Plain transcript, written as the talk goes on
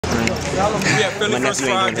Yeah, Philly First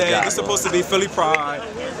Friday. It's supposed to be Philly Pride.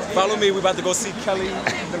 Follow me. We about to go see Kelly,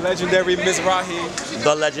 the legendary Mizrahi.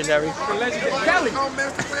 The legendary? The legendary. Kelly.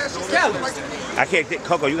 Kelly. I can't think.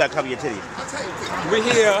 Coco, you gotta cover your titties. We're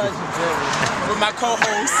here with my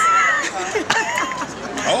co-host.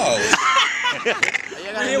 Oh.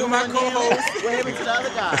 We're here with my co-host. We're here with the other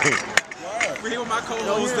guy. We're here with my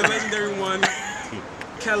co-host, the legendary one,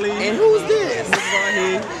 Kelly. And who's this?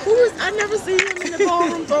 Mizrahi. Who is? I never seen him in the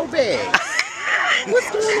ballroom Throwbacks.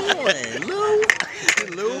 What's going on? Lou?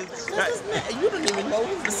 Lou? You don't even know.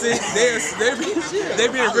 See, they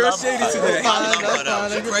being real shady today.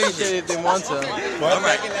 They're crazy if they want to. Well, I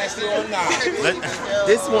reckon that's the old now.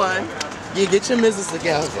 This one, you get your missus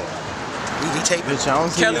together.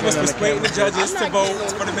 Kelly was persuading the judges to vote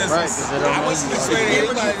for the business. I was persuading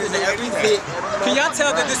anybody to do anything. Can y'all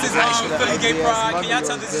tell that this is Philly Gay Pride? Can y'all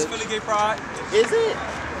tell this is Philly Gay Pride? Is it?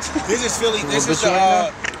 This is Philly. This is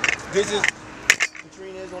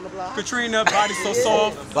Katrina's on the block. Katrina, body so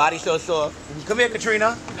soft. Body so soft. Come here,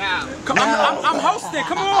 Katrina. I'm hosting.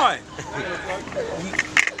 Come on.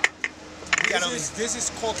 This is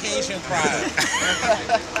Caucasian pride.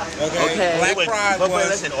 Okay. Black pride was.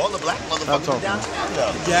 Listen, all the black motherfuckers downtown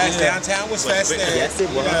though. Yes, downtown was festive. Yes, it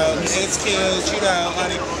was. You know, it's kids, you know,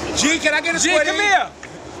 honey. G, can I get a G, sweaty? come here.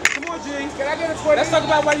 Come on, G. Can I get a sweaty? Let's talk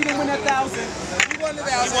about why you didn't win that 1,000. You won the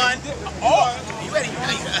 1,000. You won? Oh.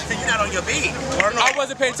 You're not on your beat. I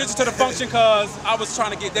wasn't paying attention to the function because I was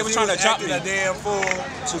trying to get. They were trying to drop me. A damn fool.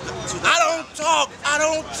 I don't talk.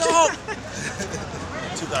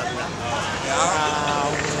 2000.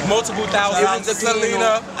 Multiple thousands. The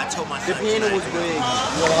Selena. I told my The piano was big.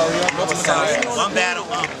 one battle,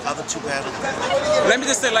 other two battles. Let me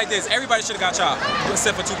just say it like this: everybody should have got chopped,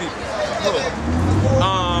 except for 2 people.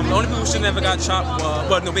 The only people who should never got chopped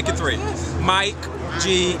were the wicked 3: Mike,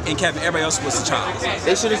 G, and Kevin. Everybody else was chopped.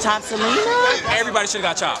 They should have chopped Selena? Everybody should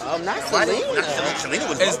have got chopped. Oh, not Selena. Selena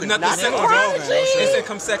was It's nothing Not sexy. the Prodigy. It's that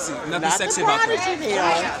come sexy. Nothing Not sexy the about that. Prodigy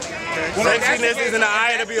there. Sexiness is in the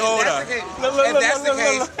eye of the beholder.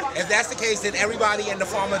 If that's the case, then everybody in the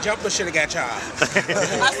Farmer Jumper should have got chopped.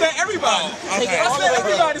 I said everybody. Okay. I said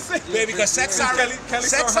everybody. Yeah, because sex sirens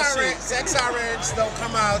don't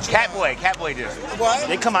come out. Catboy do. What?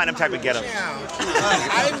 They come out in them type of ghetto.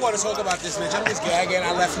 I didn't want to talk about this bitch. I'm just gagging.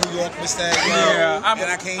 I left New York, Mr. Yeah, and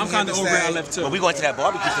I came I'm kind of over it. I left too. But we going to that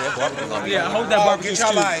barbecue. Yeah, hold that barbecue. Get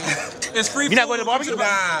your life. It's free. You're not going to the barbecue?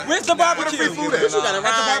 Nah. Where's the barbecue? Free food You gotta At the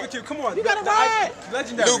ride. barbecue. Come on. You gotta ride.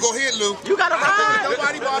 Legendary. Lou, go ahead, Lou. You gotta ride.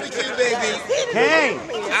 Nobody barbecue, baby. Hey.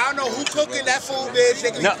 I don't know who cooking that food, bitch.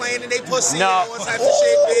 They can be playing in their pussy No. and all types of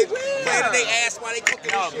shit, bitch. Playing in their ass while they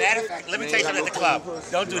cooking. No, shit. matter of fact, let me tell you something at the club.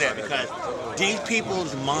 Don't do that because these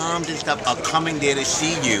people's moms and stuff are coming there to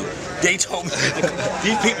see you. They told me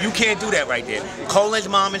these people, you can't do that right there. Colin's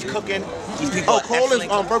mom is cooking. These people are Colin's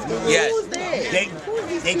excellent. birthday. Yes. Who's that?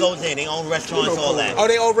 They goes in. They own restaurants, all that. Oh,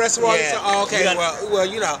 they own restaurants? Yeah. Oh, okay. You gotta- Well,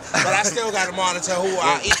 you know. But I still got to monitor who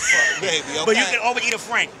I eat for, baby. Okay? But you can always eat a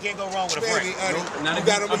Frank. You can't go wrong with a Baby, Frank. you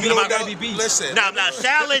got to listen. No,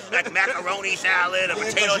 salad, like macaroni salad, or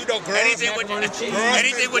potatoes, you know, girls,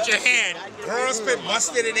 anything with your hand. Girls put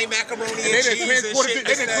mustard in their macaroni and cheese and shit.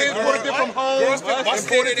 They transported it from home. Girls put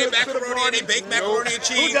mustard in their macaroni and they bake macaroni and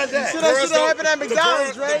cheese. Who does that? Girls That happen at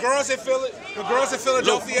McDonald's, right? The girls in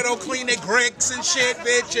Philadelphia don't clean their gricks and shit,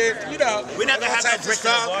 bitch. And, you know, We never all have no types of bricks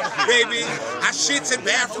in the stuff, barbecue. baby. I shits in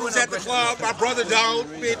bathrooms at the club. My brother don't,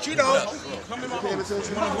 bitch. You know. Come in my home. You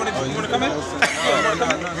want to come in?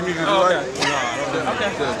 Okay.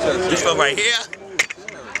 This one right here.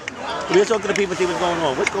 We'll talk to the people, see what's going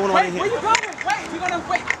on. What's going on in Where here? you going? Wait, we're gonna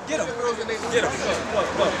wait. Get him. Get him.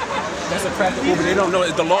 Look. That's a traffic Uber. They don't know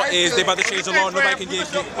the law is. They about to change the law. Nobody can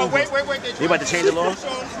get Uber. Oh, wait. They about to change the law? Look,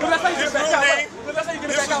 that's how you get it back out. Look, that's how you get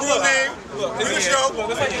it back out. Real name. Look, This is show. Look,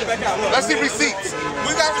 that's how you get it back out. Look. Let's see receipts.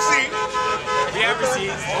 We got receipts. We have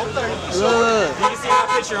receipts. You can see our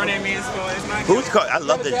picture on that man's phone. It's not Who's called? I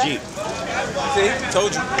love the Jeep. See?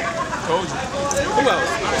 Told you. Who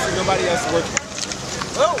else? Honestly, nobody else working.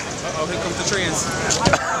 Oh, here comes the trans.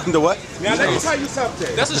 The what? Now let me tell you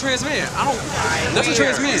something. That's a trans man. That's a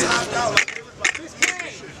trans man.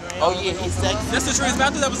 Oh yeah, he's sexy. That's a trans man. I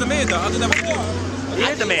thought that was a man though. I thought that was a dude. He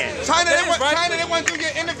is the man. China, That is right. they want to do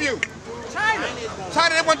your interview. China,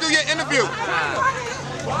 they want to do your interview.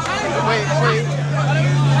 Wait.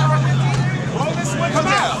 Come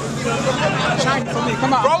out. China, for me.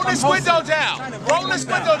 Come on. Roll this window down. Roll this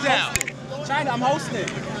window down. China, I'm hosting.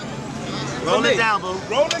 Roll it down, boo.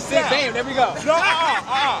 Roll this down. Bam, there we go. No,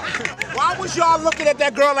 Why was y'all looking at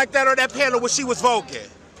that girl like that on that panel when she was voguing?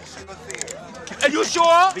 Are you sure?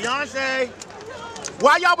 Beyonce.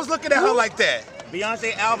 Why y'all was looking at her like that?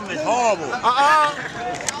 Beyonce album is horrible.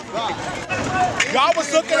 Y'all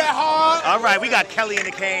was looking at hard. All right, we got Kelly in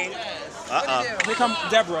the cane. Here come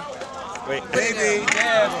Deborah. Wait, Baby.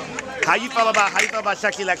 how you feel about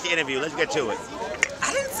Sexy Lexi interview? Let's get to it.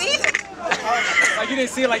 I didn't see it. Like you didn't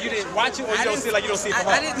see it, like you didn't watch it, or you don't see it, like you don't see it from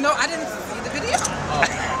I home? didn't know. I didn't see the video.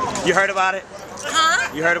 You heard about it?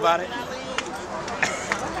 Huh? You heard about it?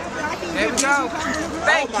 There we go.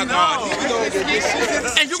 Thank you.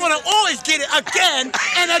 And you're gonna always get it again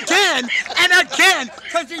and again and again,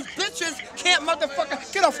 cause these bitches can't motherfucker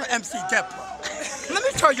get off of MC Deborah. Let me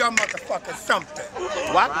tell y'all motherfuckers something.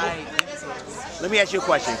 What? Let me ask you a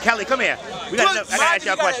question. Kelly, come here. I gotta ask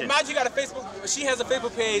you a question. Margie got a Facebook, she has a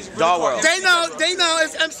Facebook page. Really Doll World. They know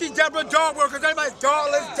it's MC Deborah Doll World, cause everybody's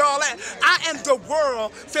doll this, doll that. I am the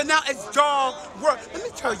world, so now it's Doll World. Let me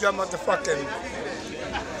tell y'all motherfucking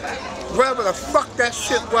whatever the fuck that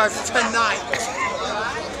shit was tonight.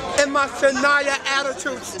 In my Shania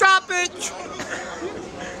attitude. Stop it!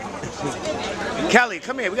 Kelly,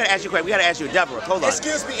 come here. We gotta ask you a question. We gotta ask you, Deborah. Hold on.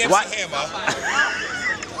 Excuse me, MC What? Hammer.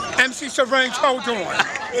 MC Syringe, hold on.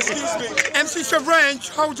 Excuse me. MC Syringe,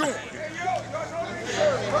 hold on.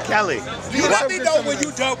 Kelly. You let me know when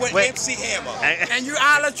you done with Wait. MC Hammer. And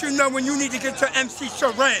I'll let you know when you need to get to MC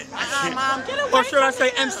Syringe. Mom, get away. Or should I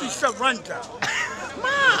say MC Surrender?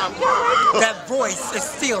 Mom, get away. That voice is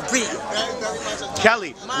still there.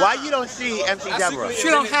 Kelly, why you don't see MC Deborah? She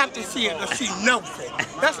don't have to see it, but she knows it.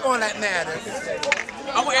 That's all that matters.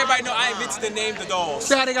 I want everybody to know I invented the name the dolls.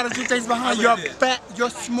 See how they gotta do things behind your back, your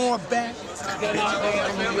small back?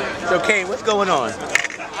 So, Kane, what's going on?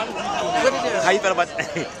 What it is? How you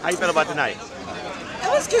feel about tonight? It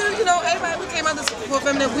was cute, you know. Everybody, we came out to support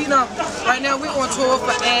feminine. We know right now we're on tour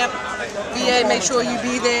for AMP. VA, make sure you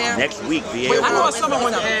be there. Next week, VA. Wait, I know Awards.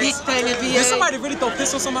 someone It's a big thing in VA. Did somebody really throw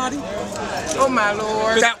piss on somebody? Oh my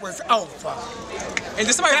Lord. That was over. And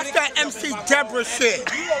did somebody That's that MC Deborah shit.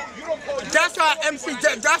 That's how MC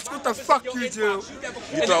Deborah, that's what the fuck you do.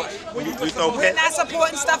 You throw We're pit? not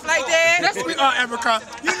supporting stuff like that. Yes, we are, Erica.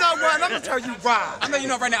 You know what? I'm gonna tell you why. I'm letting you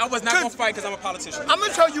know right now, I was not going to fight because I'm a politician. I'm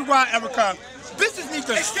gonna tell you why, Erica. Bitches need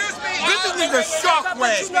to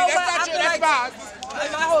shockwave. You know what? I feel like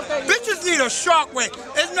my whole thing is Bitches need a shockwave.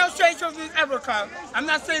 There's no shade to this, Erica. I'm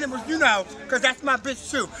not saying it was you know, because that's my bitch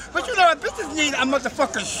too. But you know what? Bitches need a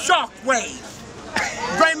motherfucking shockwave.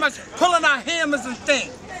 Very much pulling our hammers and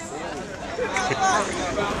things.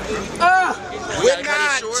 We're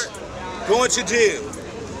not going to do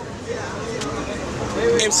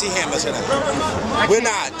MC Hammer tonight. We're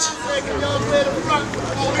not.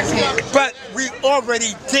 But we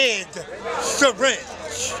already did Syringe.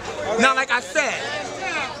 Now, like I said,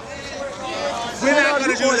 We're not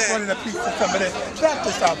going to do that. One of the pieces of this. Back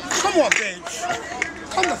this up. Come on, bitch.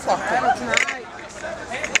 Come the fuck on.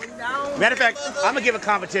 Matter of fact, I'm gonna give a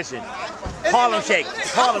competition. Harlem Shake.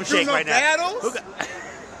 Harlem Shake right now. Battles?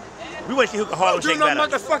 We want to see who can Harlem Shake no better.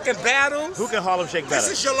 motherfucking battles. Who can Harlem Shake better?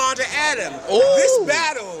 This is Yolanda Adams. This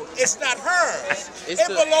battle is not hers. It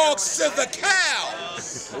belongs to the cow.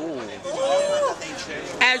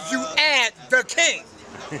 As you add the king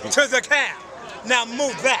to the cow. Now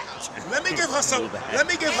move that. Let me give her some. Let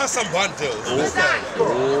me give her some bundles.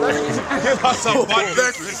 Give her some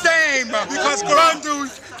bundles. The same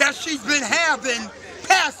bundles that she's been having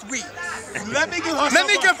past weeks. Let me give her. Let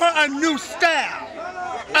me give her a new style,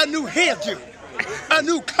 a new hairdo, a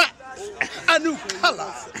new cut, a new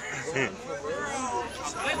color.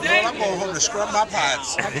 I'm going home to scrub my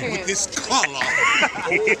pots with this color.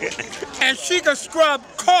 And she can scrub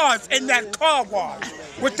cars in that car wash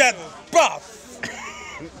with that buff.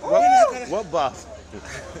 What buff?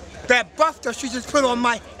 That buff that she just put on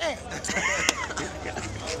my head.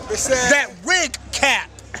 That wig cap.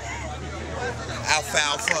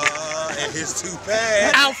 Alfalfa and his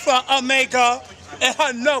toupee. Alpha, Omega, and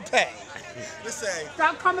her no pay. Listen,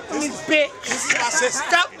 Stop coming for me, bitch. this is my sister.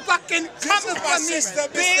 Stop fucking This coming is for my me, sister,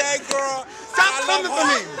 Miss bitch. Day Girl. Stop I coming love for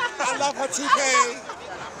her. me. I love her toupee.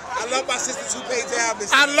 I love my sister toupee down,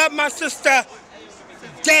 Miss I Day. love my sister.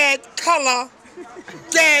 Dead color,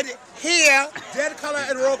 dead hair. Dead color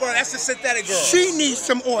and raw girl, that's the synthetic girl. She needs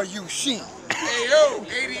some oil, she. Hey yo,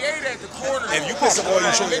 88 at the corner. If you put some oil in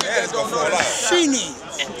your ass, it's gonna fall out. She needs.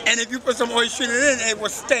 And if you put some oil shit in, it will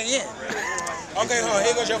stay in. Okay, hold on,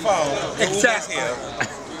 here goes your phone. Exactly. Here.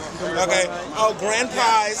 Okay. Oh, Grand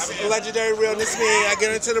Prize, Legendary Realness Me. I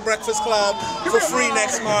get into the Breakfast Club for free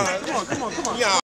next month. Come on. Yeah.